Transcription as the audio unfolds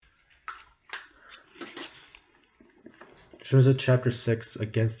Xunzi Chapter 6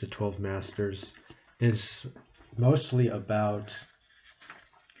 Against the 12 Masters is mostly about,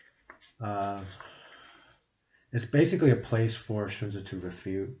 it's basically a place for Xunzi to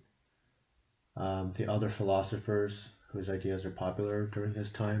refute the other philosophers whose ideas are popular during his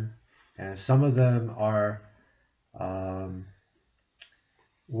time. And some of them are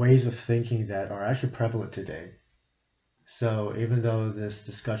ways of thinking that are actually prevalent today. So even though this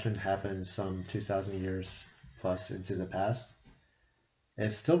discussion happened some 2,000 years plus into the past,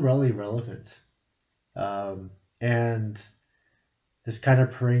 it's still really relevant. And this kind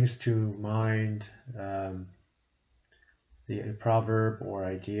of brings to mind the proverb or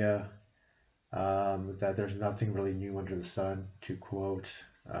idea that there's nothing really new under the sun, to quote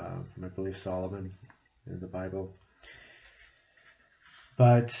from, I believe, Solomon in the Bible.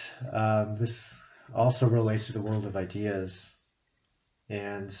 But this also relates to the world of ideas.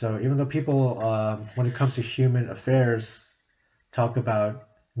 And so even though people, when it comes to human affairs, talk about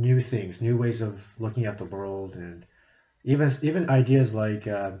new things, new ways of looking at the world, and even ideas like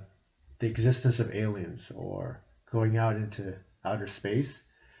the existence of aliens or going out into outer space,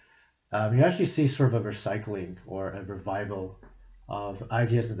 you actually see sort of a recycling or a revival of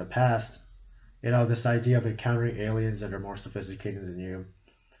ideas in the past. You know, this idea of encountering aliens that are more sophisticated than you.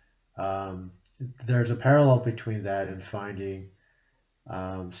 There's a parallel between that and finding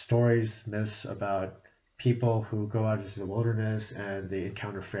stories, myths about people who go out into the wilderness and they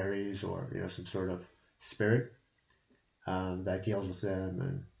encounter fairies or some sort of spirit that deals with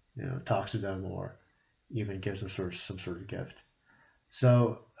them and talks to them or even gives them some sort of gift.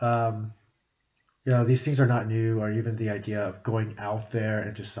 So these things are not new, or even the idea of going out there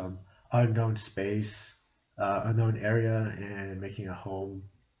into some unknown space, unknown area, and making a home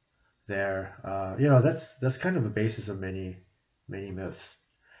there. That's kind of the basis of many myths.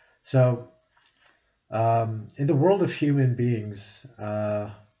 So in the world of human beings,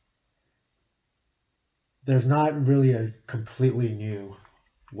 there's not really a completely new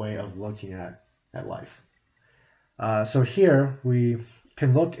way of looking at life. So here we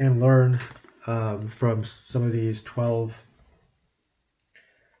can look and learn from some of these 12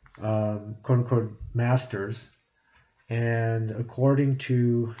 quote-unquote masters. And according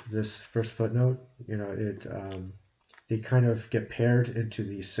to this first footnote, they kind of get paired into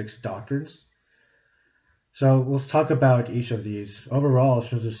these 6 doctrines. So let's talk about each of these. Overall,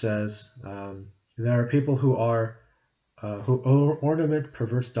 Xunzi says there are people who ornament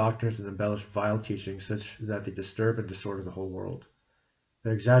perverse doctrines and embellish vile teachings such that they disturb and disorder the whole world.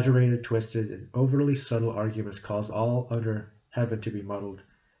 Their exaggerated, twisted, and overly subtle arguments cause all under heaven to be muddled,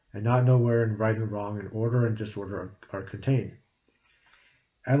 and not know wherein right and wrong and order and disorder are contained.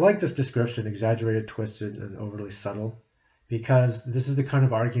 I like this description, exaggerated, twisted, and overly subtle, because this is the kind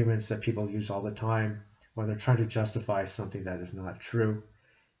of arguments that people use all the time when they're trying to justify something that is not true.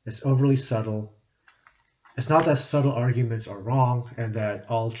 It's overly subtle. It's not that subtle arguments are wrong and that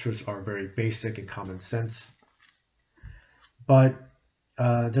all truths are very basic and common sense, but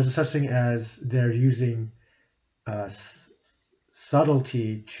there's a such thing as they're using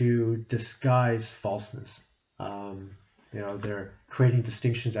subtlety to disguise falseness. They're creating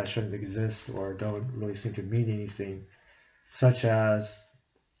distinctions that shouldn't exist or don't really seem to mean anything, such as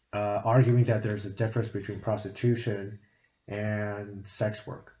arguing that there's a difference between prostitution and sex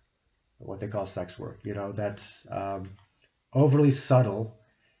work, what they call sex work. That's overly subtle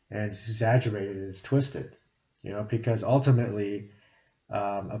and it's exaggerated and it's twisted, because ultimately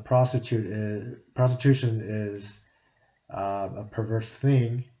prostitution is a perverse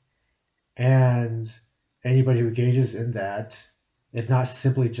thing, and anybody who engages in that is not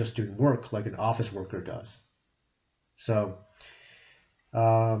simply just doing work like an office worker does. So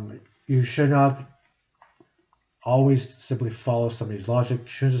you should not always simply follow somebody's logic.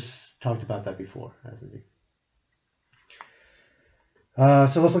 Should have talked about that before, hasn't he?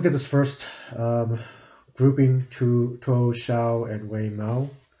 So let's look at this first grouping: Tuo, Shao, and Wei Mao.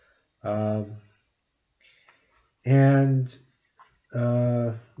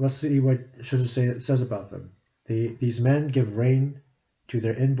 Let's see what Xunzi says about them. These men give rein to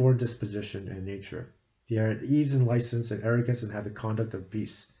their inborn disposition and nature. They are at ease in license and arrogance and have the conduct of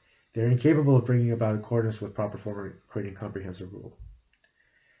beasts. They are incapable of bringing about accordance with proper form or creating comprehensive rule.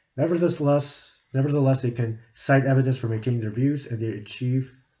 Nevertheless, they can cite evidence for maintaining their views, and they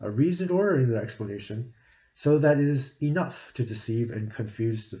achieve a reasoned order in their explanation, so that it is enough to deceive and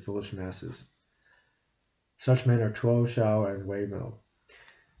confuse the foolish masses. Such men are Tuo, Shao, and Wei Mao.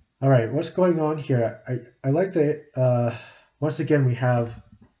 All right, what's going on here? I like that once again we have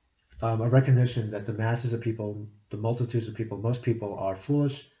a recognition that the masses of people, the multitudes of people, most people are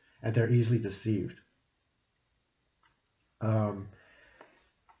foolish and they're easily deceived. Um,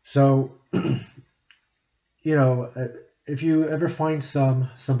 so, if you ever find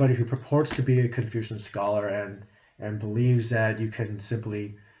somebody who purports to be a Confucian scholar and believes that you can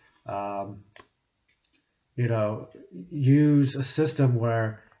simply, um, use a system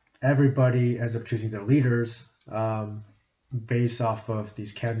where everybody ends up choosing their leaders based off of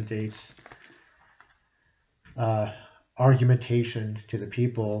these candidates' argumentation to the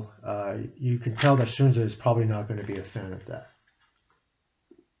people, you can tell that Xunzi is probably not going to be a fan of that.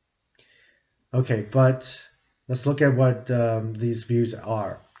 Okay, but let's look at what these views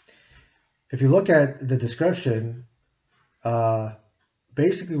are. If you look at the description,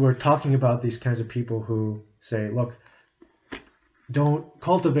 basically we're talking about these kinds of people who say, look, don't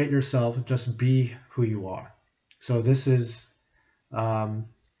cultivate yourself, just be who you are. So this is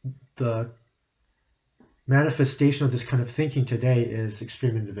the manifestation of this kind of thinking today is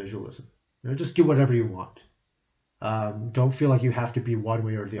extreme individualism. Just do whatever you want. Don't feel like you have to be one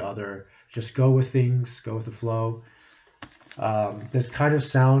way or the other. Just go with things, go with the flow. This kind of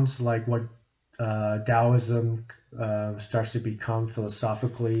sounds like what Taoism starts to become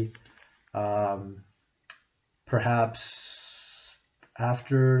philosophically, perhaps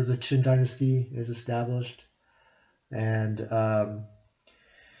after the Qin dynasty is established. And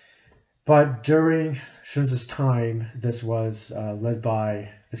but during Xunzi's time, this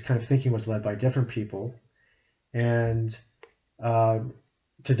kind of thinking was led by different people. And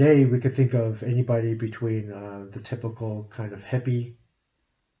today we could think of anybody between the typical kind of hippie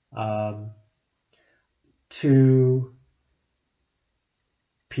to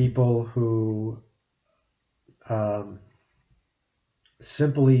people who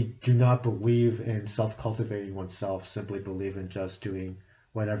simply do not believe in self-cultivating oneself, simply believe in just doing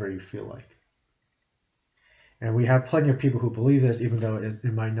whatever you feel like. And we have plenty of people who believe this, even though it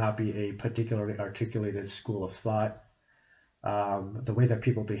might not be a particularly articulated school of thought. The way that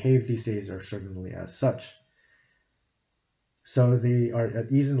people behave these days are certainly as such. So they are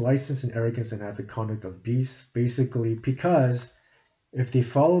at ease in license and arrogance and have the conduct of beasts, basically because if they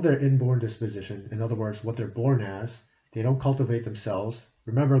follow their inborn disposition, in other words, what they're born as, they don't cultivate themselves.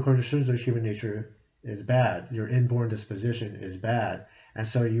 Remember, according to Xunzi, human nature is bad. Your inborn disposition is bad. And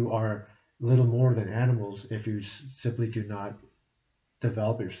so you are little more than animals if you simply do not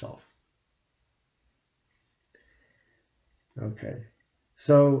develop yourself. Okay.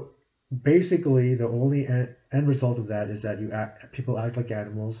 So basically, the only end result of that is that people act like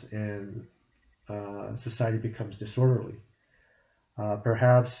animals and society becomes disorderly.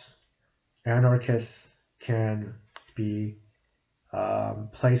 Perhaps anarchists can be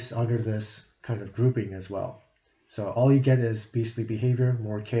placed under this kind of grouping as well. So all you get is beastly behavior,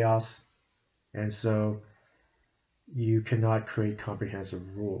 more chaos, and so you cannot create comprehensive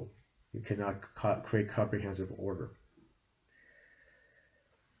rule. You cannot create comprehensive order.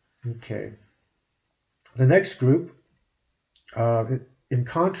 Okay. The next group, in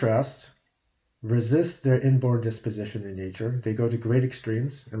contrast, resist their inborn disposition in nature. They go to great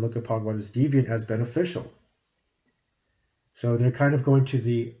extremes and look upon what is deviant as beneficial. So they're kind of going to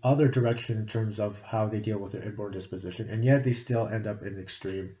the other direction in terms of how they deal with their inborn disposition, and yet they still end up in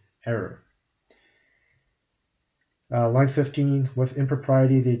extreme error. Line 15, with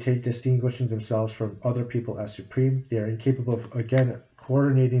impropriety, they take distinguishing themselves from other people as supreme. They are incapable of, again,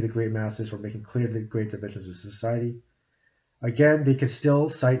 coordinating the great masses or making clear the great divisions of society. Again, they can still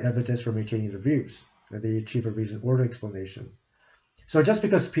cite evidence for maintaining their views, and they achieve a reason order explanation. So just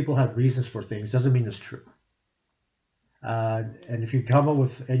because people have reasons for things doesn't mean it's true. And if you come up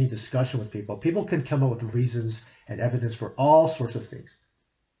with any discussion with people, people can come up with reasons and evidence for all sorts of things.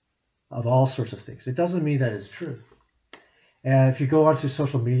 It doesn't mean that it's true. And if you go onto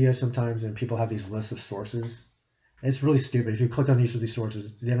social media sometimes and people have these lists of sources, it's really stupid. If you click on each of these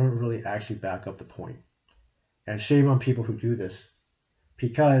sources, they don't really actually back up the point. And shame on people who do this,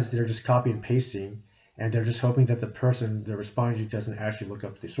 because they're just copy and pasting, and they're just hoping that the person they're responding to doesn't actually look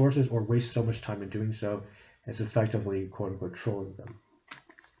up the sources or waste so much time in doing so. It's effectively, quote unquote, trolling them.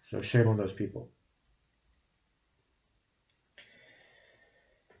 So shame on those people.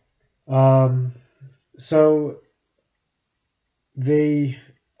 So they,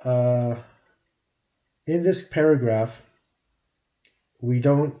 in this paragraph, we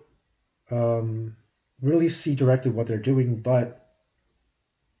don't really see directly what they're doing, but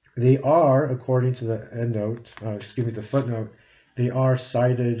they are, according to the endnote, the footnote, they are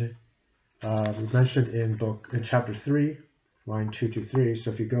cited, mentioned in chapter 3, line 223.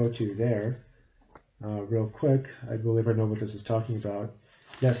 So if you go to there, real quick, I believe I know what this is talking about.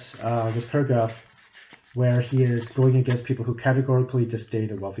 Yes, this paragraph where he is going against people who categorically disdain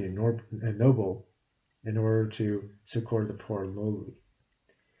the wealthy and noble. in order to succor the poor and lowly.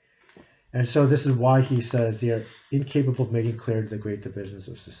 And so this is why he says they are incapable of making clear the great divisions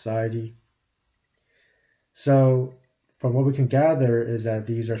of society. So from what we can gather is that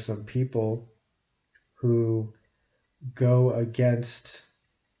these are some people who go against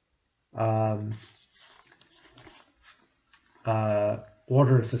um,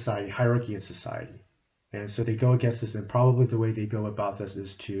 order in society, hierarchy in society. And so they go against this, and probably the way they go about this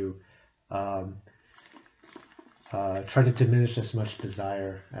is to um, try to diminish as much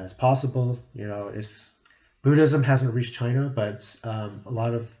desire as possible. Buddhism hasn't reached China, but a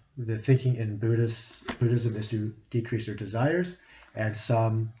lot of the thinking in Buddhism is to decrease your desires, and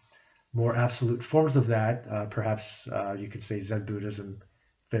some more absolute forms of that, perhaps you could say Zen Buddhism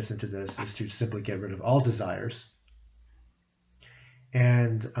fits into this, is to simply get rid of all desires.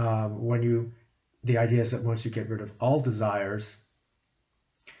 And the idea is that once you get rid of all desires,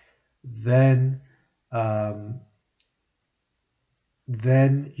 then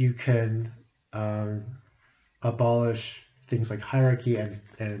you can abolish things like hierarchy, and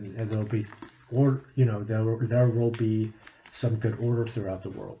there'll be there will be some good order throughout the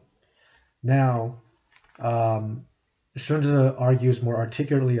world. Now, Xunzi argues more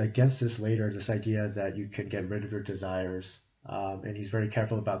articulately against this later, this idea that you can get rid of your desires, and he's very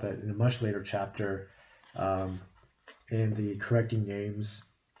careful about that in a much later chapter, in the Correcting Names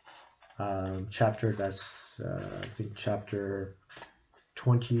chapter. That's I think chapter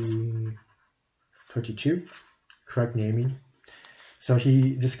 22, correct naming. So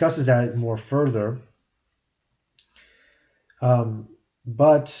he discusses that more further,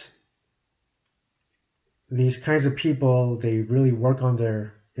 but these kinds of people, they really work on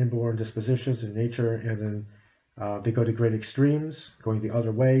their inborn dispositions and nature, and then they go to great extremes, going the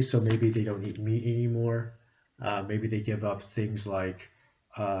other way. So maybe they don't eat meat anymore. Maybe they give up things like,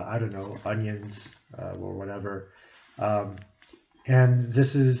 I don't know, onions or whatever. And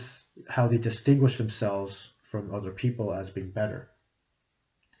this is how they distinguish themselves from other people as being better.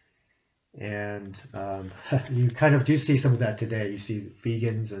 And you kind of do see some of that today. You see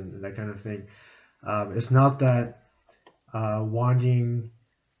vegans and that kind of thing. It's not that wanting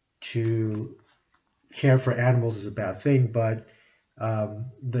to care for animals is a bad thing, but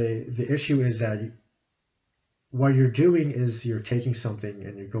the issue is that what you're doing is you're taking something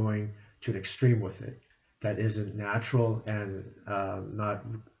and you're going to an extreme with it that isn't natural and not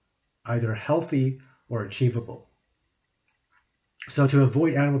either healthy or achievable. So to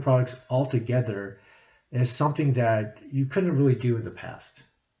avoid animal products altogether is something that you couldn't really do in the past,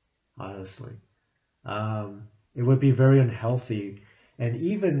 honestly. It would be very unhealthy, and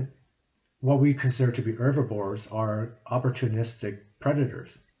even what we consider to be herbivores are opportunistic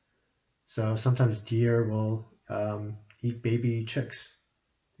predators. So sometimes deer will eat baby chicks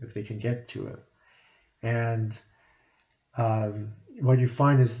if they can get to it, and what you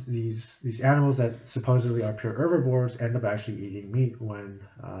find is these animals that supposedly are pure herbivores end up actually eating meat when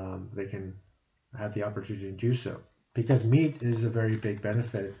they can have the opportunity to do so, because meat is a very big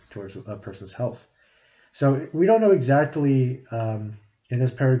benefit towards a person's health. So we don't know exactly in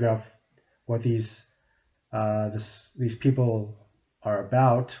this paragraph what these people are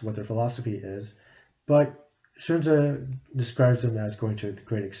about, what their philosophy is, but Xunzi describes them as going to the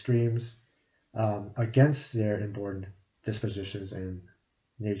great extremes against their inborn dispositions and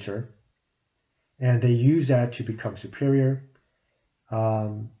nature, and they use that to become superior.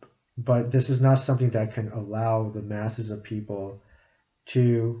 But this is not something that can allow the masses of people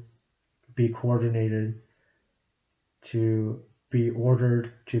to be coordinated, to be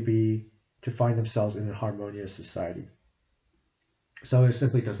ordered, to find themselves in a harmonious society. So it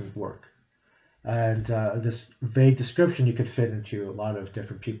simply doesn't work. And this vague description you could fit into a lot of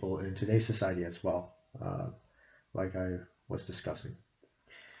different people in today's society as well, like I was discussing.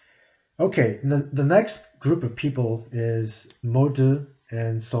 Okay, the next group of people is Mo Zhi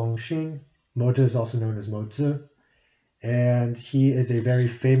and Song Xing. Mo Zhi is also known as Mo Zhi, and he is a very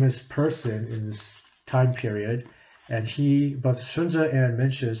famous person in this time period. And both Xunzi and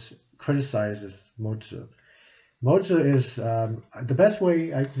Mencius criticizes Mo Zhi. Mo Zhi is the best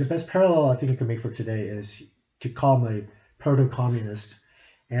parallel I think you can make for today is to call him a proto-communist,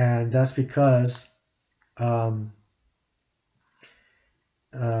 and that's because Mo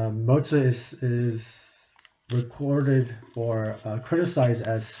Zhi is recorded or criticized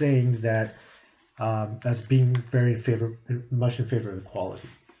as saying that as being much in favor of equality.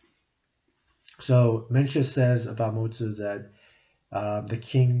 So Mencius says about Mo Zhi that the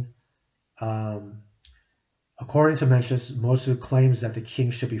king, according to Mencius, Mo Zhi claims that the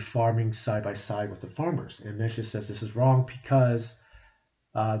king should be farming side by side with the farmers. And Mencius says this is wrong because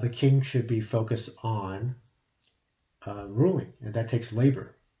the king should be focused on ruling, and that takes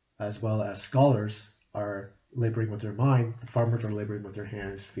labor, as well as scholars are laboring with their mind, the farmers are laboring with their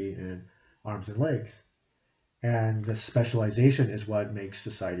hands, feet, and arms and legs. And the specialization is what makes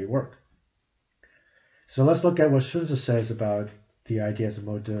society work. So let's look at what Xunzi says about the ideas of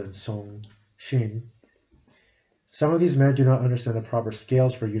Mo De and Song Xin. Some of these men do not understand the proper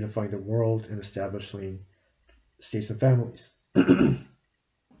scales for unifying the world and establishing states and families.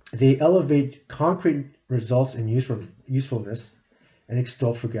 They elevate concrete results in usefulness and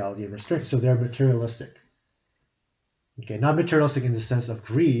extol frugality and restraint. So they're materialistic. Okay, not materialistic in the sense of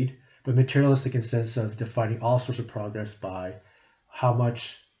greed, but materialistic in the sense of defining all sorts of progress by how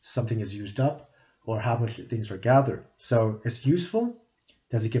much something is used up or how much things are gathered. So it's useful.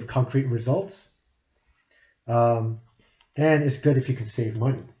 Does it give concrete results? And it's good if you can save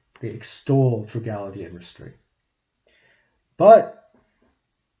money. They extol frugality and restraint. But,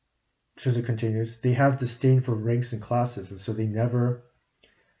 Xunzi continues, they have disdain for ranks and classes, and so they never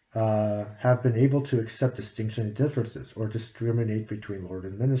have been able to accept distinction and differences or discriminate between lord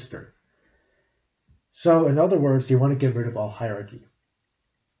and minister. So, in other words, they want to get rid of all hierarchy.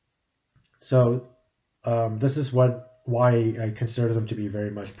 So, this is why I consider them to be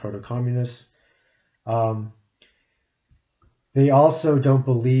very much proto-communists. They also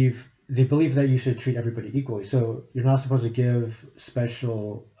believe that you should treat everybody equally. So you're not supposed to give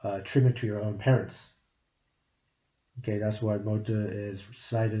special treatment to your own parents. Okay, that's what Mo De is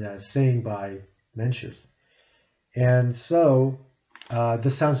cited as saying by Mencius. And so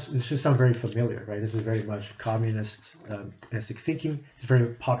this should sound very familiar, right? This is very much communistic thinking. It's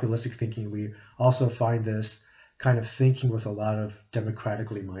very populistic thinking. We also find this kind of thinking with a lot of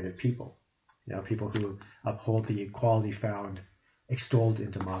democratically minded people. You know, people who uphold the equality found extolled in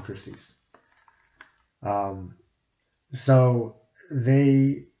democracies. So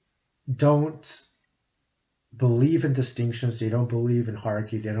they don't believe in distinctions. They don't believe in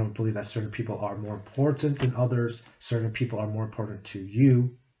hierarchy. They don't believe that certain people are more important than others. Certain people are more important to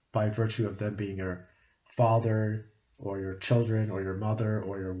you by virtue of them being your father or your children or your mother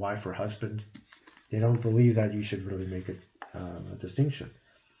or your wife or husband. They don't believe that you should really make a distinction.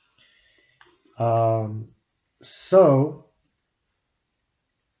 So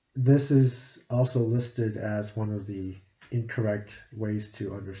this is also listed as one of the incorrect ways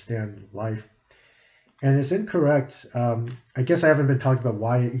to understand life. And it's incorrect. I guess I haven't been talking about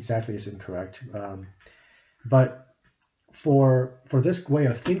why exactly it's incorrect. But for this way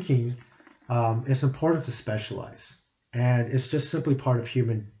of thinking, it's important to specialize. And it's just simply part of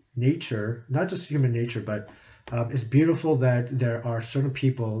human nature, not just human nature, but it's beautiful that there are certain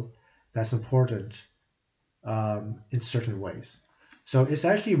people that's important in certain ways. So it's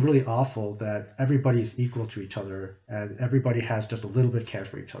actually really awful that everybody is equal to each other and everybody has just a little bit care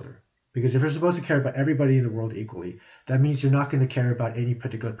for each other. Because if you're supposed to care about everybody in the world equally, that means you're not going to care about any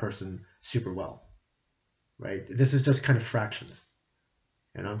particular person super well, right? This is just kind of fractions,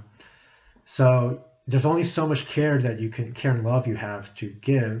 you know? So there's only so much care and love you have to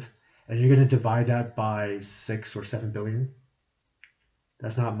give, and you're going to divide that by 6 or 7 billion.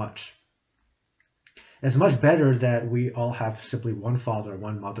 That's not much. It's much better that we all have simply one father,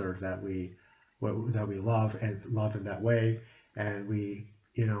 one mother that we love in that way, and we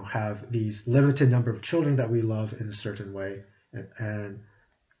have these limited number of children that we love in a certain way, and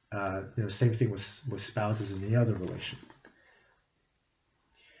same thing with spouses in the other relation.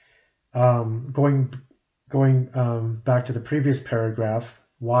 Going back to the previous paragraph,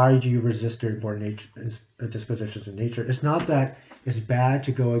 why do you resist your inborn dispositions in nature? It's not that it's bad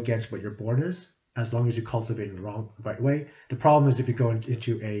to go against what your born is, as long as you cultivate it in the right way. The problem is if you go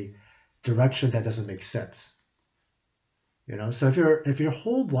into a direction that doesn't make sense. So if your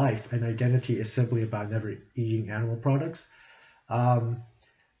whole life and identity is simply about never eating animal products,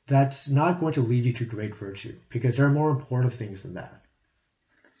 that's not going to lead you to great virtue, because there are more important things than that.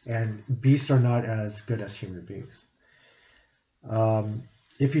 And beasts are not as good as human beings.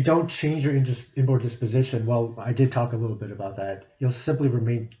 If you don't change your inborn disposition, well, I did talk a little bit about that. You'll simply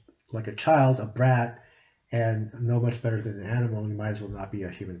remain like a child, a brat, and no much better than an animal. You might as well not be a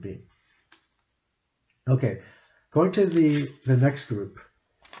human being. Okay, going to the next group,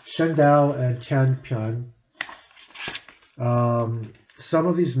 Shen Dao and Tian Pian. Some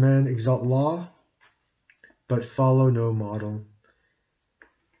of these men exalt law, but follow no model.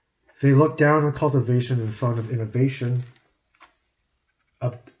 They look down on cultivation in front of innovation.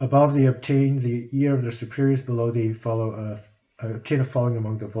 Above they obtain the ear of their superiors, below they follow obtain a following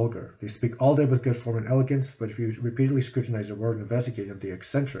among the vulgar. They speak all day with good form and elegance, but if you repeatedly scrutinize their word and investigate them, they are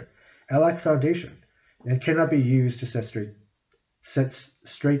eccentric, and lack foundation, and cannot be used to set straight sets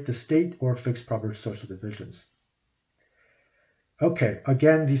straight the state, or fix proper social divisions. Okay,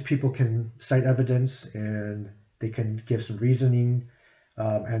 again, these people can cite evidence and they can give some reasoning,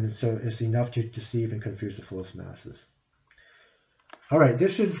 and so it's enough to deceive and confuse the foolish masses. All right,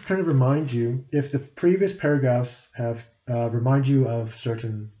 this should kind of remind you, if the previous paragraphs have remind you of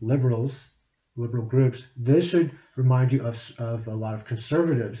certain liberal groups, this should remind you of a lot of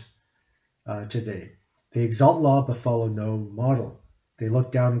conservatives today. They exalt law but follow no model. They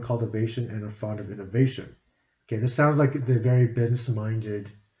look down on cultivation and are fond of innovation. Okay, this sounds like the very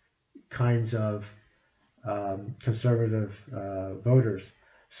business-minded kinds of conservative voters.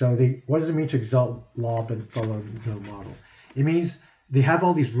 So what does it mean to exalt law but follow no model? It means they have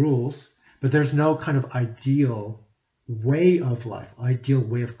all these rules, but there's no kind of ideal way of life, ideal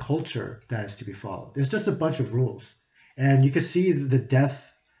way of culture that is to be followed. It's just a bunch of rules. And you can see the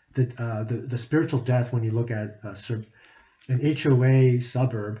death, the spiritual death when you look at an HOA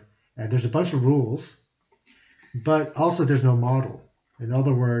suburb, and there's a bunch of rules, but also there's no model. In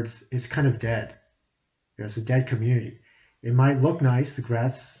other words, it's kind of dead. It's a dead community. It might look nice, the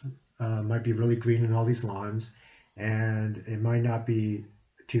grass might be really green in all these lawns, and it might not be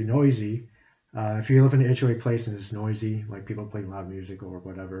too noisy. If you live in an HOA place and it's noisy, like people playing loud music or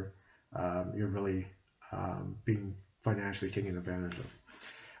whatever, you're really being financially taken advantage of.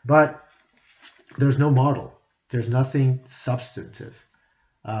 But there's no model. There's nothing substantive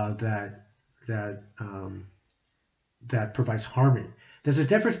that provides harmony. There's a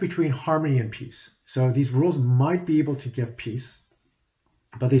difference between harmony and peace. So these rules might be able to give peace,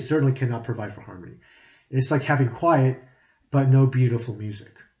 but they certainly cannot provide for harmony. It's like having quiet, but no beautiful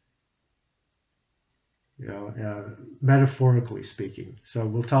music. Metaphorically speaking. So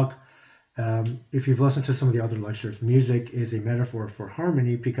we'll talk, if you've listened to some of the other lectures, music is a metaphor for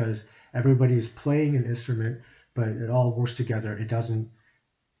harmony because everybody is playing an instrument, but it all works together. It doesn't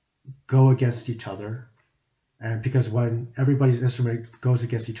go against each other. And because when everybody's instrument goes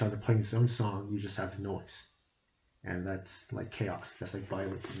against each other playing its own song, you just have noise. And that's like chaos. That's like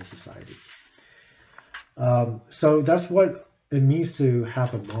violence in a society. So that's what it means to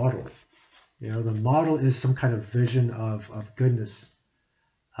have a model. The model is some kind of vision of goodness.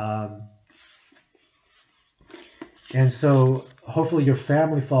 And so hopefully your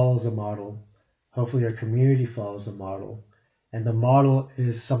family follows a model. Hopefully your community follows a model. And the model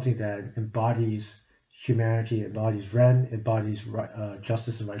is something that embodies humanity, embodies Ren, embodies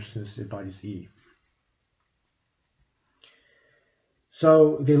justice and righteousness, embodies Yi.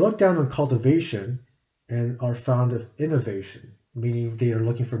 So they look down on cultivation and are fond of innovation, meaning they are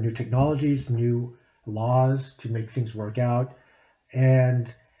looking for new technologies, new laws to make things work out.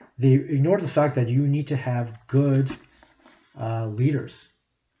 And they ignore the fact that you need to have good leaders.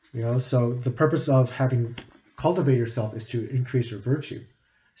 So the purpose of having cultivate yourself is to increase your virtue.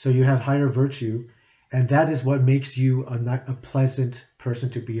 So you have higher virtue, and that is what makes you a pleasant person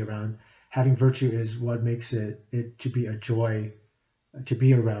to be around. Having virtue is what makes it to be a joy to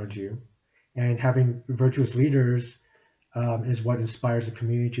be around you. And having virtuous leaders is what inspires the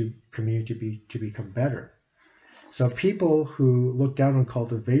community to become better. So people who look down on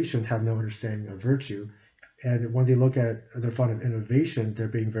cultivation have no understanding of virtue. And when they look at their fond of innovation, they're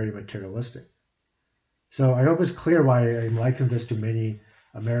being very materialistic. So I hope it's clear why I liken this to many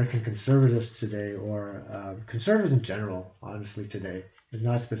American conservatives today, or conservatives in general, honestly, today, and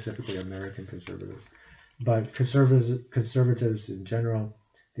not specifically American conservatives. But conservatives in general,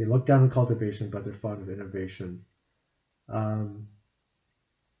 they look down on cultivation, but they're fond of innovation.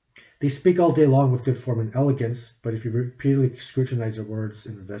 They speak all day long with good form and elegance, but if you repeatedly scrutinize their words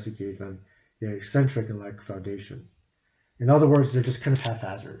and investigate them, they're eccentric and lack foundation. In other words, they're just kind of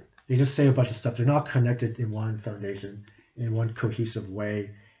haphazard. They just say a bunch of stuff. They're not connected in one foundation, in one cohesive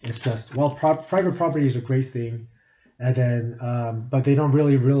way. It's just, well, private property is a great thing, and then, but they don't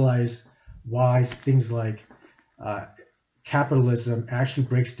really realize why things like capitalism actually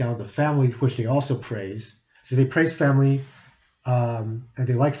breaks down the family, which they also praise. So they praise family, and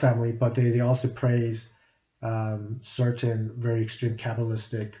they like family, but they also praise certain very extreme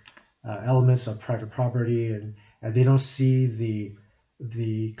capitalistic elements of private property, and they don't see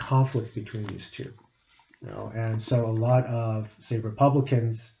the conflict between these two. And so a lot of, say,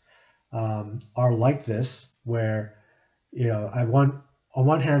 Republicans are like this, where on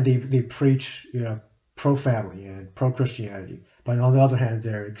one hand they preach pro-family and pro-Christianity, but on the other hand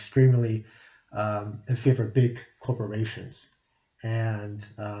they're extremely in favor of big corporations, and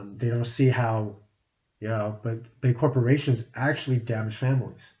they don't see how but big corporations actually damage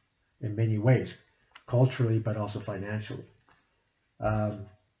families in many ways, culturally but also financially.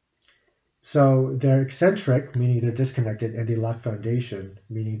 So they're eccentric, meaning they're disconnected, and they lack foundation,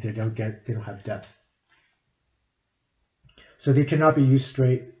 meaning they don't have depth. So they cannot be used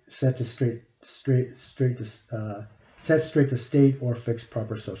set straight to state or fix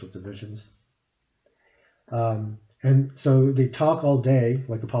proper social divisions. And so they talk all day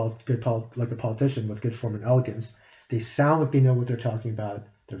like a politician with good form and elegance. They sound like they know what they're talking about.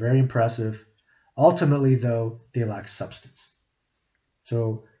 They're very impressive. Ultimately, though, they lack substance.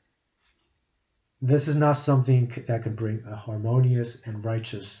 So this is not something that can bring a harmonious and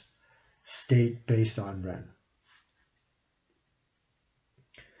righteous state based on Ren.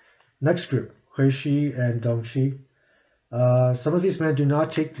 Next group, Huishi and Dongxi. Some of these men do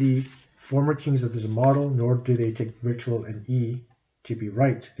not take the former kings as a model, nor do they take ritual and Yi to be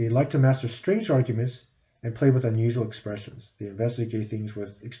right. They like to master strange arguments and play with unusual expressions. They investigate things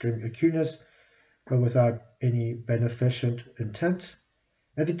with extreme acuteness, but without any beneficent intent.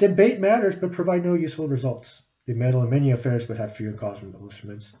 And they debate matters, but provide no useful results. They meddle in many affairs, but have few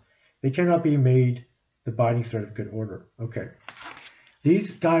accomplishments. They cannot be made the binding thread of good order. Okay.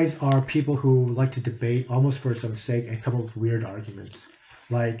 These guys are people who like to debate almost for its own sake and come up with weird arguments.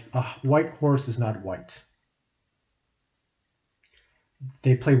 Like, a white horse is not white.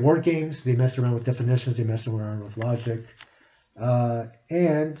 They play war games, they mess around with definitions, they mess around with logic,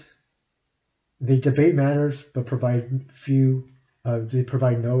 and they debate matters but they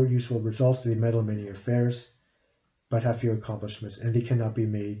provide no useful results. They meddle in many affairs but have few accomplishments, and they cannot be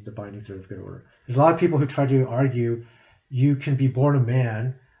made the binding thread of good order. There's a lot of people who try to argue you can be born a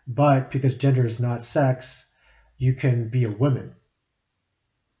man, but because gender is not sex, you can be a woman.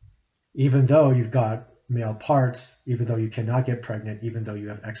 Even though you've got male parts, even though you cannot get pregnant, even though you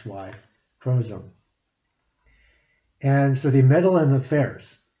have XY chromosome. And so they meddle in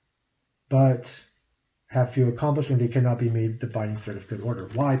affairs, but have few accomplishments. They cannot be made the binding thread of good order.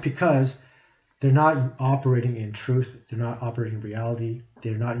 Why? Because they're not operating in truth. They're not operating in reality.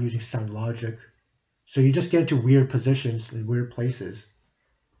 They're not using sound logic. So you just get into weird positions in weird places.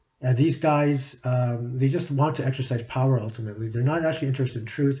 And these guys, they just want to exercise power ultimately. They're not actually interested in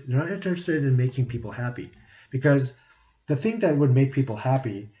truth. They're not interested in making people happy. Because the thing that would make people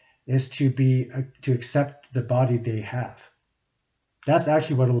happy is to accept the body they have. That's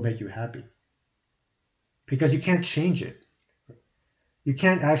actually what will make you happy. Because you can't change it. You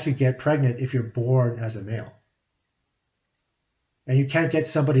can't actually get pregnant if you're born as a male. And you can't get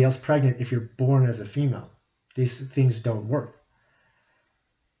somebody else pregnant if you're born as a female. These things don't work.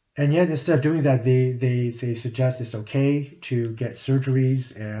 And yet, instead of doing that, they suggest it's okay to get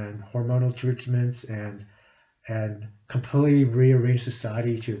surgeries and hormonal treatments and completely rearrange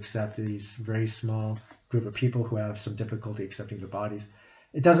society to accept these very small group of people who have some difficulty accepting their bodies.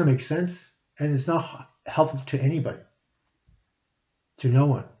 It doesn't make sense, and it's not helpful to anybody, to no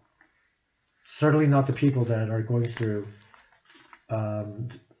one. Certainly not the people that are going through a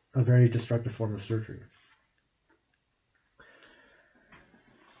very destructive form of surgery.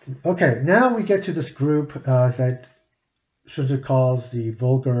 Okay, now we get to this group that Xunzi calls the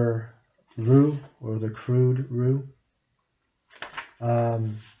vulgar Ru, or the crude Ru.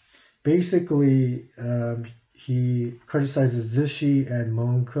 Basically, he criticizes Zishi and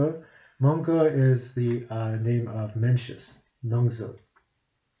Mengke. Mengke is the name of Mencius, Mengzi,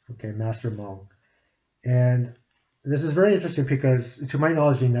 okay, Master Meng. And this is very interesting because, to my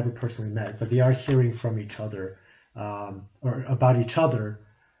knowledge, they never personally met, but they are hearing from each other, or about each other,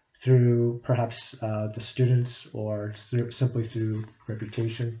 through perhaps the students or simply through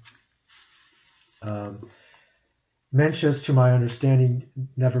reputation. Mencius, to my understanding,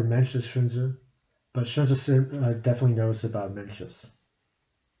 never mentions Xunzi, but Xunzi definitely knows about Mencius.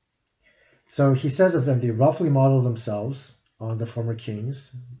 So he says of them, they roughly model themselves on the former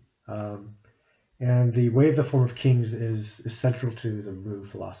kings, and the way of the former kings is central to the Ru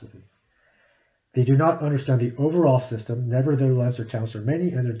philosophy. They do not understand the overall system, nevertheless their talents are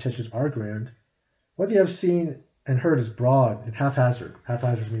many and their intentions are grand. What they have seen and heard is broad and haphazard.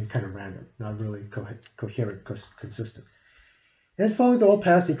 Haphazard means kind of random, not really coherent, consistent. And following the old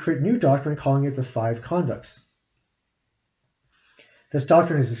paths, they create new doctrine, calling it the five conducts. This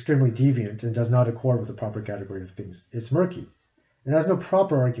doctrine is extremely deviant and does not accord with the proper category of things. It's murky. It has no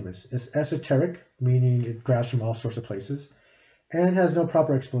proper arguments. It's esoteric, meaning it grabs from all sorts of places, and has no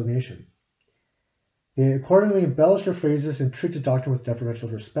proper explanation. They accordingly embellish their phrases and treat the doctrine with deferential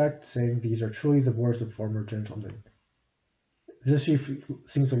respect, saying these are truly the words of former gentlemen. Zishi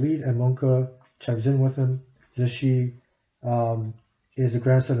sings the lead, and Mengke chimes in with him. Zishi is the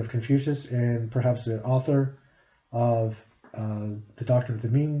grandson of Confucius and perhaps the author of the Doctrine of the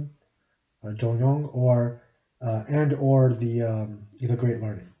Ming, Zhongyong, or the Great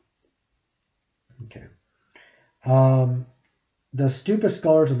Learning. Okay. The stupid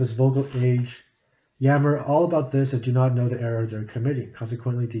scholars of this vulgar age yammer all about this and do not know the error they're committing.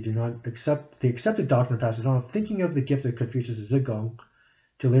 Consequently, they do not accept the accepted doctrine and pass it on, thinking of the gift of Confucius' Zigong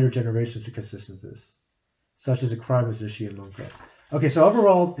to later generations to consist with this. Such as a crime as Zishi and Monko. Okay, so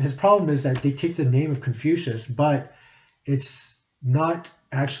overall, his problem is that they take the name of Confucius, but it's not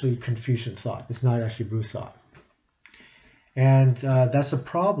actually Confucian thought. It's not actually Wu thought. And that's a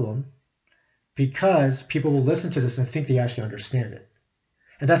problem because people will listen to this and think they actually understand it.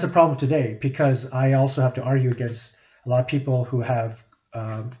 And that's a problem today because I also have to argue against a lot of people who have,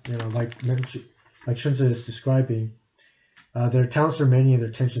 like Xunzi is describing, their talents are many and their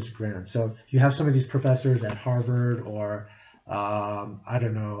attentions are grand. So you have some of these professors at Harvard or,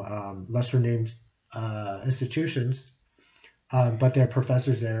 lesser named institutions, but they're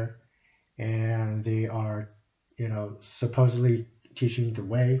professors there and they are, supposedly teaching the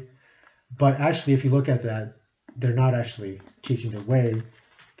way. But actually, if you look at that, they're not actually teaching the way.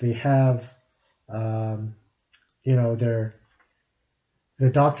 They have, the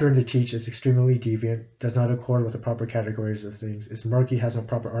doctrine they teach is extremely deviant, does not accord with the proper categories of things, is murky, has no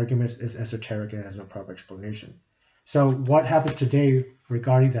proper arguments, is esoteric, and has no proper explanation. So what happens today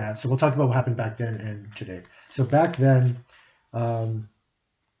regarding that? So we'll talk about what happened back then and today. So back then,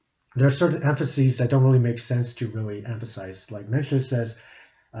 there are certain emphases that don't really make sense to really emphasize. Like Mencius says,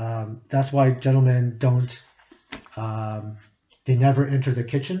 that's why gentlemen don't, they never enter the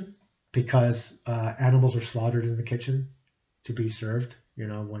kitchen because animals are slaughtered in the kitchen to be served,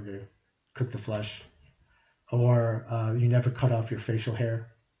 when they cook the flesh. Or you never cut off your facial hair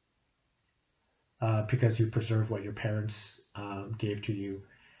because you preserve what your parents gave to you.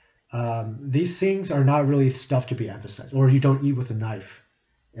 These things are not really stuff to be emphasized. Or you don't eat with a knife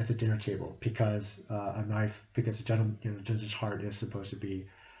at the dinner table because because the gentleman's heart is supposed to be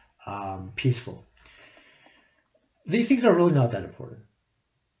peaceful. These things are really not that important.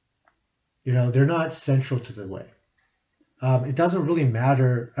 They're not central to the way. It doesn't really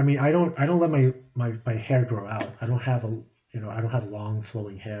matter. I mean, I don't let my hair grow out. I don't have I don't have long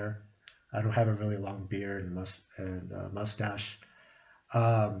flowing hair. I don't have a really long beard and mustache.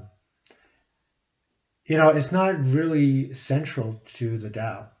 It's not really central to the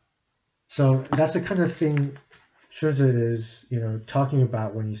Tao. So that's the kind of thing Xunzi is, talking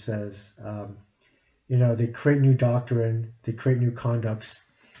about when he says, they create new doctrine, they create new conducts,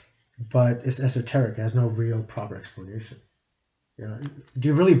 but it's esoteric. It has no real proper explanation. Do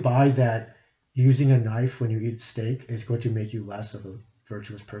you really buy that using a knife when you eat steak is going to make you less of a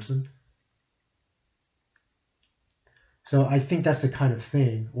virtuous person? So I think that's the kind of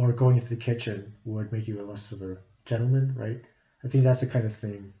thing, or going into the kitchen would make you less of a gentleman, right? I think that's the kind of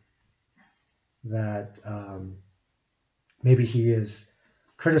thing that maybe he is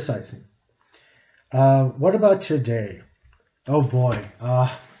criticizing. What about today? Oh boy,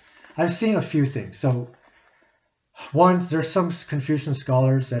 I've seen a few things. So one, there's some Confucian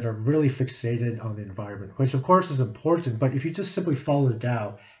scholars that are really fixated on the environment, which of course is important, but if you just simply follow the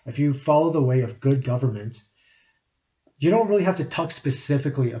Tao, if you follow the way of good government, you don't really have to talk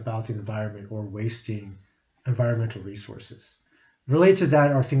specifically about the environment or wasting environmental resources. Related to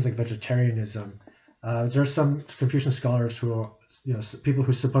that are things like vegetarianism. There are some Confucian scholars who are, people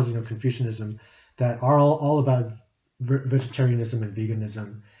who supposedly know Confucianism that are all about vegetarianism and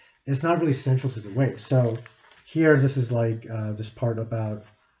veganism. It's not really central to the way. So here, this is like this part about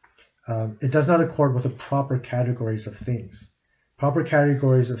it does not accord with the proper categories of things. Proper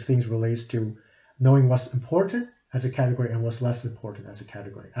categories of things relates to knowing what's important as a category and what's less important as a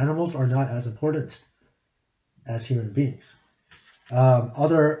category. Animals are not as important as human beings.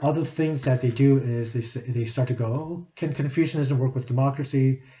 Other things that they do is they start to go, oh, can Confucianism work with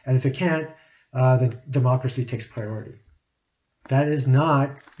democracy? And if it can't, then democracy takes priority. That is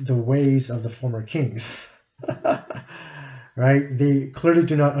not the ways of the former kings, right? They clearly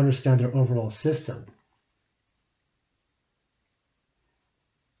do not understand their overall system.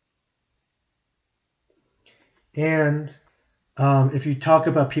 And if you talk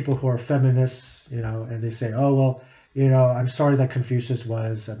about people who are feminists, and they say, oh, well, I'm sorry that Confucius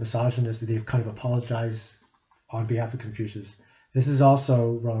was a misogynist, that they've kind of apologized on behalf of Confucius. This is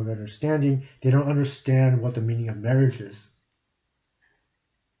also wrong understanding. They don't understand what the meaning of marriage is.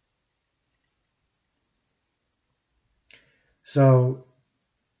 So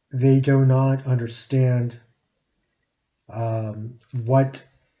they do not understand what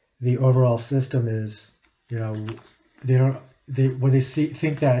the overall system is. When they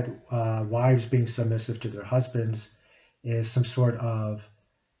think that wives being submissive to their husbands is some sort of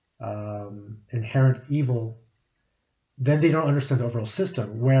inherent evil, then they don't understand the overall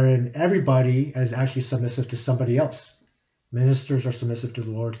system, wherein everybody is actually submissive to somebody else. Ministers are submissive to the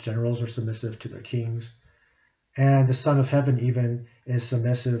lords, generals are submissive to their kings, and the Son of Heaven even is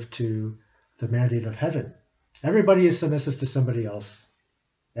submissive to the mandate of heaven. Everybody is submissive to somebody else,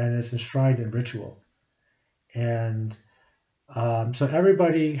 and it's enshrined in ritual. And so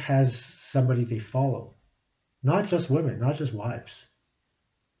everybody has somebody they follow, not just women, not just wives.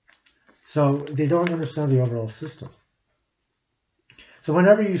 So they don't understand the overall system. So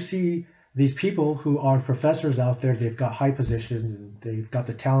whenever you see these people who are professors out there, they've got high positions and they've got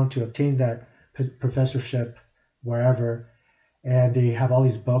the talent to obtain that professorship wherever, and they have all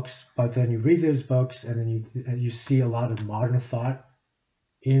these books, but then you read those books and then you see a lot of modern thought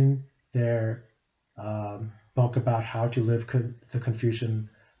in their book about how to live the Confucian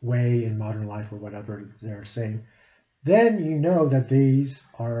way in modern life or whatever they're saying, then you know that these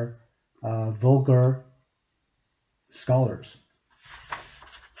are vulgar scholars.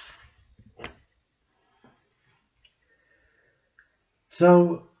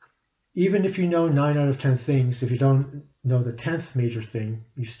 So even if you know 9 out of 10 things, if you don't know the 10th major thing,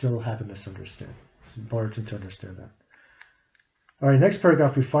 you still have a misunderstanding. It's important to understand that. All right, next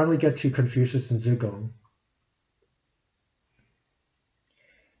paragraph, we finally get to Confucius and Zigong.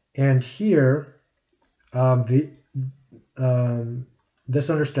 And here, this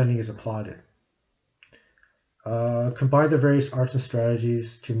understanding is applauded. Combine the various arts and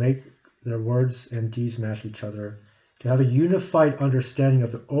strategies to make their words and deeds match each other, to have a unified understanding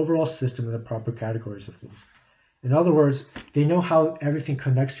of the overall system and the proper categories of things. In other words, they know how everything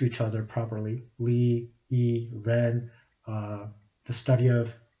connects to each other properly. Li, Yi, Ren, the study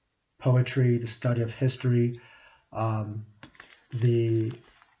of poetry, the study of history, the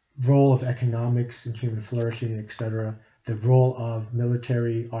role of economics in human flourishing, etc., the role of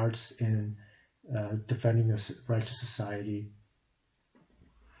military arts in defending a righteous society.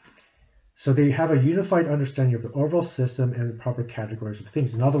 So they have a unified understanding of the overall system and the proper categories of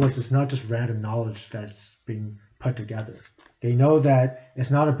things. In other words, it's not just random knowledge that's being put together. They know that it's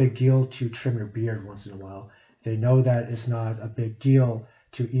not a big deal to trim your beard once in a while. They know that it's not a big deal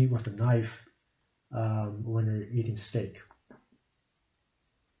to eat with a knife when you're eating steak.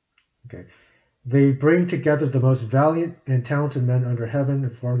 Okay. They bring together the most valiant and talented men under heaven,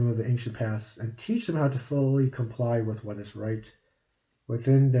 inform them of the ancient past, and teach them how to fully comply with what is right.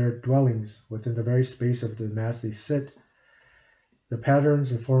 Within their dwellings, within the very space of the mass they sit, the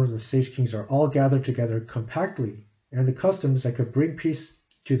patterns and forms of sage kings are all gathered together compactly, and the customs that could bring peace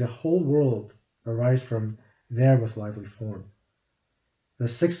to the whole world arise from there with lively form. The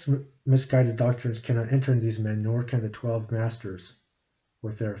 6 misguided doctrines cannot enter in these men, nor can the 12 masters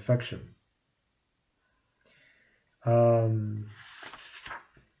with their affection.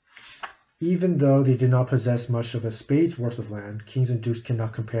 Even though they do not possess much of a spade's worth of land, kings and dukes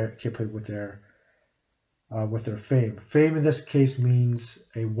cannot keep it with their fame. Fame in this case means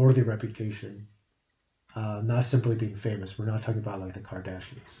a worthy reputation, not simply being famous. We're not talking about like the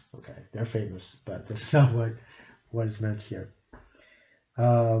Kardashians. Okay, they're famous, but this is not what is meant here.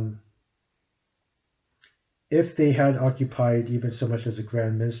 If they had occupied even so much as a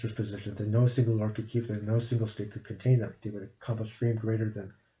grand minister's position, then no single lord could keep them, and no single state could contain them. They would accomplish fame greater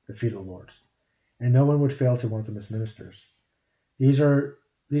than the feudal lords, and no one would fail to want them as ministers. These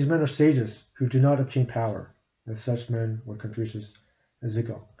men are sages who do not obtain power, and such men were Confucius and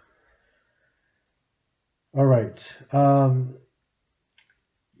Zigong. All right.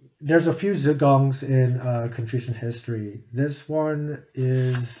 There's a few Zigongs in Confucian history. This one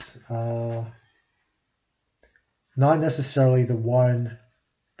is not necessarily the one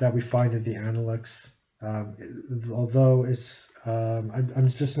that we find in the Analects, although it's I'm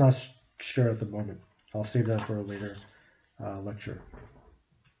just not sure at the moment. I'll save that for a later lecture.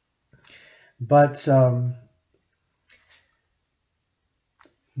 But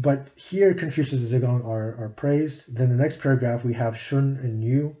here Confucius and Zigong are praised. Then the next paragraph we have Shun and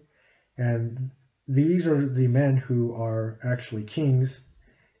Yu, and these are the men who are actually kings,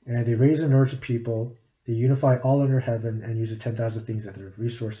 and they raise and nurture people. They unify all under heaven and use the 10,000 things as their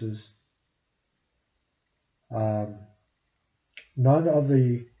resources. None of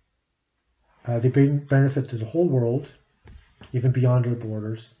they bring benefit to the whole world, even beyond their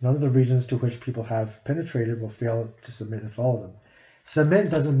borders. None of the regions to which people have penetrated will fail to submit and follow them. Submit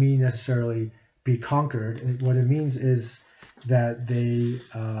doesn't mean necessarily be conquered. What it means is that they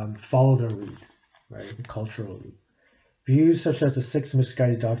follow their lead, right, culturally. Views such as the 6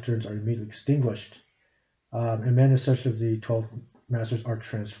 misguided doctrines are immediately extinguished, and men as such of the 12 masters are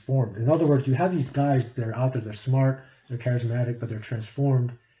transformed. In other words, you have these guys that are out there, they're smart, they're charismatic, but they're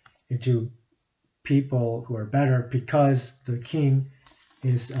transformed into people who are better because the king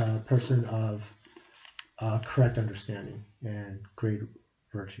is a person of correct understanding and great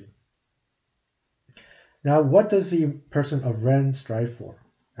virtue. Now, what does the person of Ren strive for?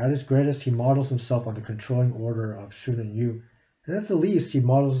 At his greatest, he models himself on the controlling order of Shun and Yu, and at the least, he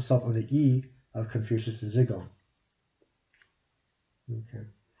models himself on the Yi of Confucius and Zigong. Okay.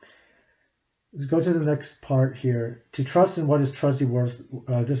 Let's go to the next part here. To trust in what is trustworthy,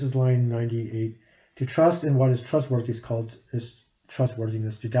 this is line 98. To trust in what is trustworthy is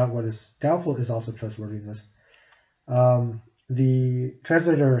trustworthiness. To doubt what is doubtful is also trustworthiness. The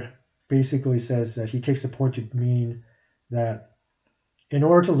translator basically says that he takes the point to mean that in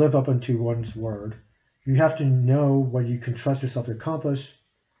order to live up unto one's word, you have to know what you can trust yourself to accomplish,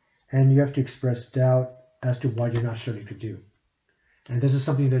 and you have to express doubt as to what you're not sure you could do. And this is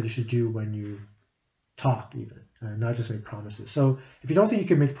something that you should do when you talk, even, not just make promises. So if you don't think you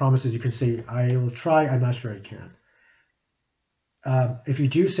can make promises, you can say, I will try, I'm not sure I can. If you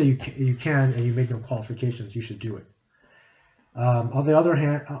do say you can and you make no qualifications, you should do it. On the other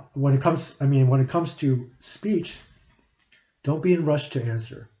hand, when it comes to speech, don't be in rush to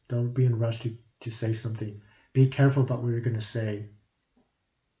answer. Don't be in rush to say something. Be careful about what you're going to say,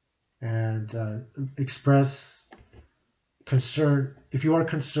 and express concern. If you are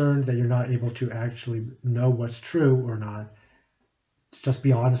concerned that you're not able to actually know what's true or not, just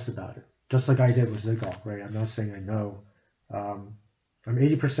be honest about it. Just like I did with Zigong, right? I'm not saying I know. I'm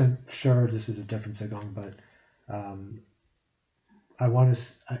 80% sure this is a different Zigong, but I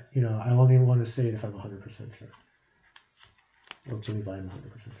only want to say it if I'm 100% sure. Or believe I'm 100%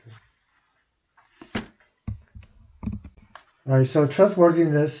 sure. All right, so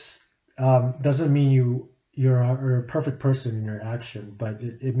trustworthiness doesn't mean you're a perfect person in your action, but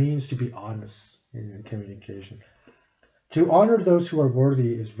it means to be honest in your communication. To honor those who are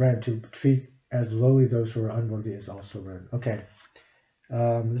worthy is Ren. To treat as lowly those who are unworthy is also Ren. Okay,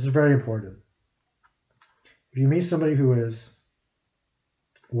 this is very important. If you meet somebody who is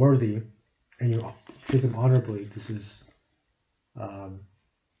worthy and you treat them honorably, this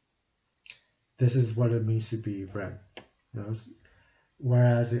is what it means to be Ren. You know?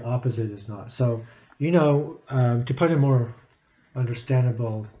 Whereas the opposite is not. So, to put in more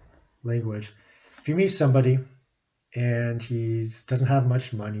understandable language, if you meet somebody and he doesn't have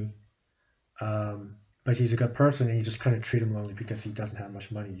much money, but he's a good person, and you just kind of treat him lonely because he doesn't have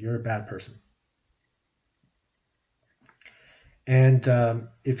much money, you're a bad person. And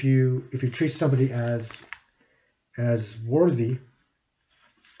if you treat somebody as worthy,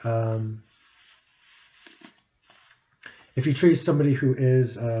 if you treat somebody who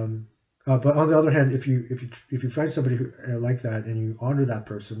is, but on the other hand, if you find somebody who like that and you honor that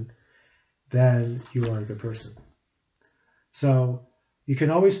person, then you are a good person. So you can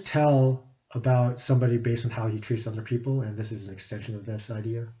always tell about somebody based on how he treats other people, and this is an extension of this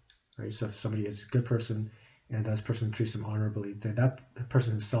idea, right? So if somebody is a good person and that person treats them honorably, then that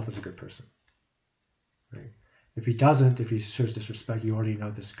person himself is a good person, right? If he doesn't, if he shows disrespect, you already know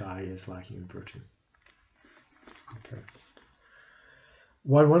this guy is lacking in virtue. Okay.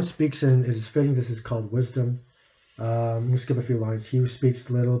 What one speaks in, it is fitting, this is called wisdom. I'm going to skip a few lines. He who speaks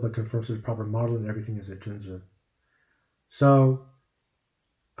little but confirms with proper model and everything is a Xunzi. So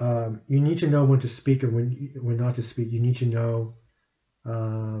you need to know when to speak and when not to speak. You need to know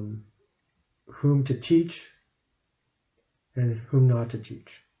whom to teach and whom not to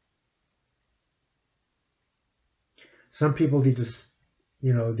teach. Some people,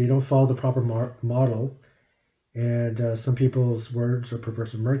 they don't follow the proper model, and some people's words are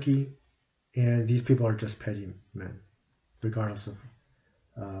perverse and murky, and these people are just petty men, regardless of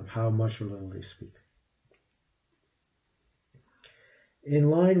how much or little they speak.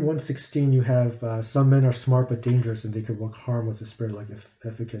 In line 116, you have some men are smart but dangerous, and they can work harm with a spirit-like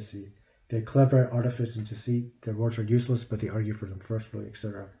efficacy. They're clever at artifice and deceit. Their words are useless, but they argue for them forcefully,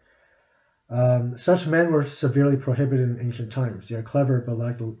 etc. Such men were severely prohibited in ancient times. They are clever but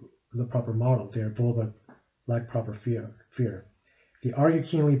lack the proper model. They are bold but lack proper fear. They argue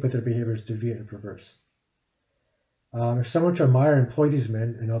keenly, but their behavior is deviant and perverse. If someone to admire and employ these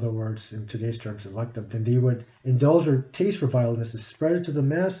men, in other words, in today's terms, elect them, then they would indulge their taste for violence and spread it to the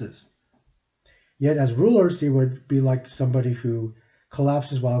masses. Yet as rulers, they would be like somebody who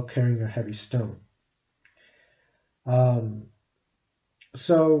collapses while carrying a heavy stone.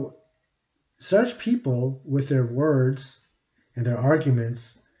 So such people, with their words and their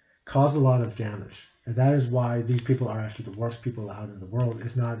arguments, cause a lot of damage. And that is why these people are actually the worst people out in the world.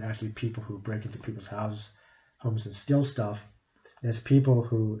 It's not actually people who break into people's homes and steal stuff. It's people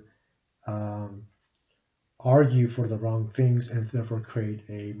who argue for the wrong things and therefore create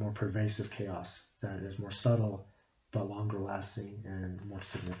a more pervasive chaos that is more subtle, but longer lasting and more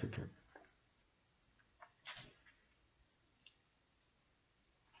significant.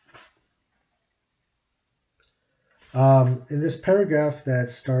 In this paragraph that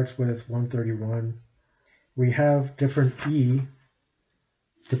starts with 131, we have different E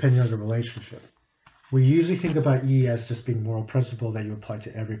depending on the relationship. We usually think about E as just being moral principle that you apply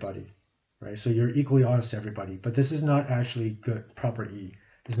to everybody, right? So you're equally honest to everybody, but this is not actually good, proper E.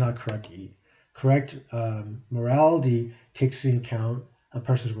 It's not correct E. Correct morality takes into account a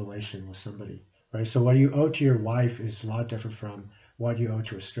person's relation with somebody, right? So what you owe to your wife is a lot different from what you owe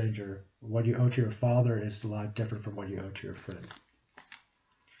to a stranger. What you owe to your father is a lot different from what you owe to your friend.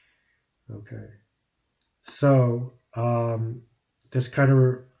 Okay. So this kind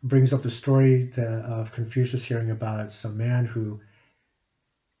of brings up the story of Confucius hearing about some man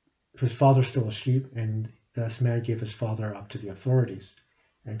whose father stole a sheep, and this man gave his father up to the authorities.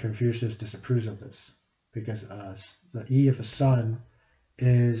 And Confucius disapproves of this because the E of a son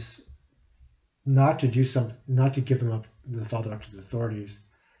is not to do something, not to give the father up to the authorities,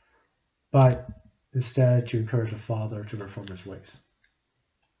 but instead to encourage the father to reform his ways.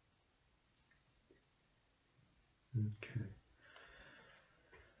 Okay.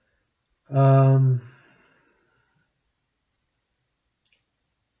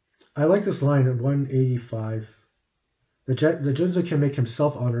 I like this line at 185. The Xunzi can make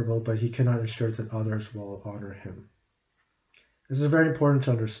himself honorable, but he cannot ensure that others will honor him. This is very important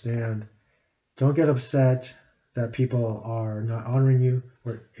to understand. Don't get upset that people are not honoring you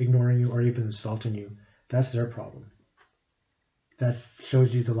or ignoring you or even insulting you. That's their problem. That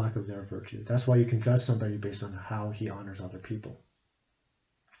shows you the lack of their virtue. That's why you can judge somebody based on how he honors other people.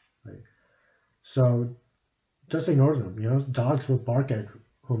 Right? So just ignore them. You know, dogs will bark at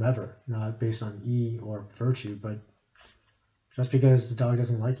whomever, not based on E or virtue, but just because the dog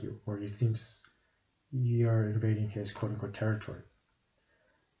doesn't like you or he thinks you're invading his quote-unquote territory.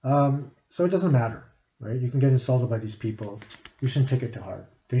 So it doesn't matter, right? You can get insulted by these people. You shouldn't take it to heart.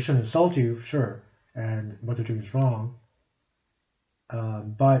 They shouldn't insult you, sure, and what they're doing is wrong.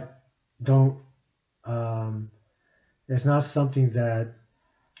 But don't. It's not something that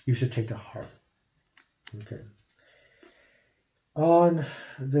you should take to heart. Okay. On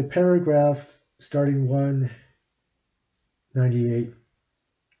the paragraph starting 198,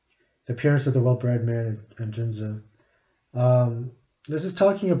 the appearance of the well-bred man and Xunzi. This is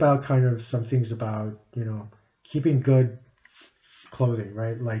talking about kind of some things about, you know, keeping good clothing,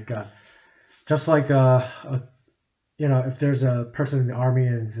 right? Like, just like, you know, if there's a person in the army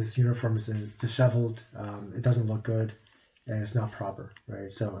and his uniform is disheveled, it doesn't look good and it's not proper,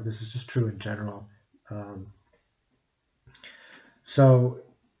 right? So this is just true in general. So,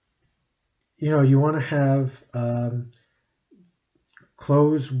 you know, you want to have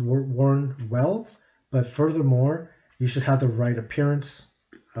clothes worn well, but furthermore, you should have the right appearance,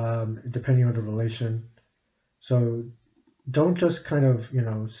 depending on the relation. So don't just kind of, you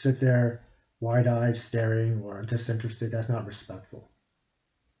know, sit there wide-eyed staring or disinterested. That's not respectful.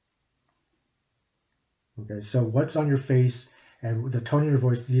 Okay, so what's on your face and the tone of your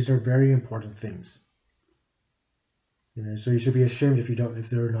voice, these are very important things. You know, so you should be ashamed if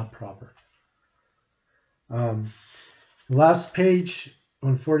they're not proper. Last page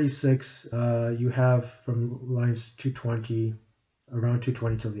on 46, you have from lines 220, around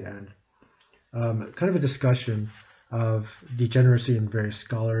 220 till the end, kind of a discussion of degeneracy in various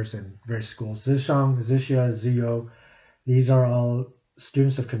scholars and various schools. Zishang, Zixia, Ziyou, these are all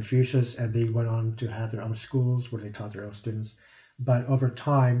students of Confucius, and they went on to have their own schools where they taught their own students. But over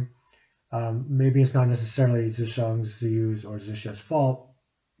time, maybe it's not necessarily Zishang's, Ziyou's, or Zixia's fault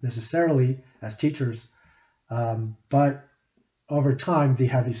necessarily as teachers, but over time they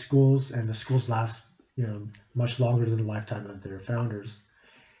have these schools, and the schools last, you know, much longer than the lifetime of their founders,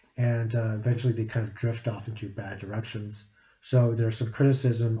 and eventually they kind of drift off into bad directions. So there's some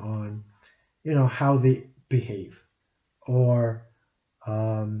criticism on, you know, how they behave, or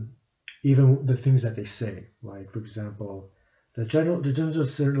even the things that they say. Like, for example, the Xunzi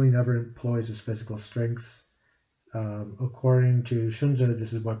certainly never employs his physical strength. According to Xunzi,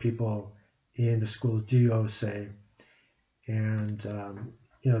 this is what people in the school of Ziyou say. And,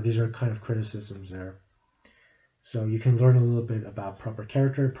 you know, these are kind of criticisms there. So you can learn a little bit about proper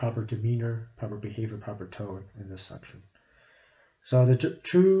character, proper demeanor, proper behavior, proper tone in this section. So the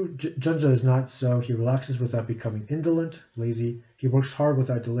true Xunzi is not so. He relaxes without becoming indolent, lazy. He works hard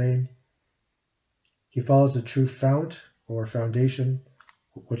without delaying. He follows the true fount or foundation,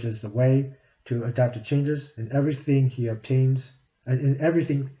 which is the way to adapt to changes. In everything he obtains, and in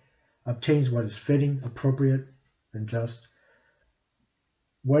everything obtains what is fitting, appropriate, and just.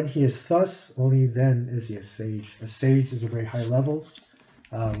 When he is thus, only then is he a sage. A sage is a very high level.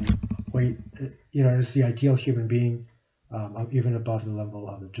 Um, wait, is the ideal human being, even above the level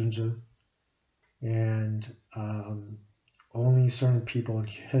of the Xunzi. And only certain people in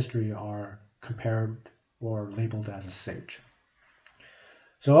history are compared or labeled as a sage.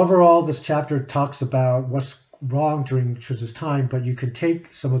 So overall, this chapter talks about what's wrong during Xunzi's time, but you can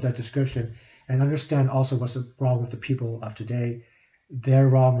take some of that description and understand also what's wrong with the people of today, their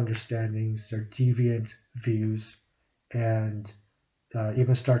wrong understandings, their deviant views, and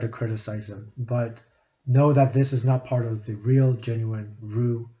even start to criticize them. But know that this is not part of the real, genuine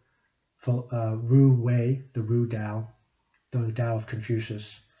Ru way, the Ru Dao, the Tao of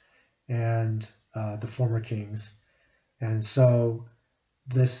Confucius, and the former kings. And so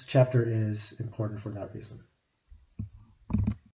this chapter is important for that reason.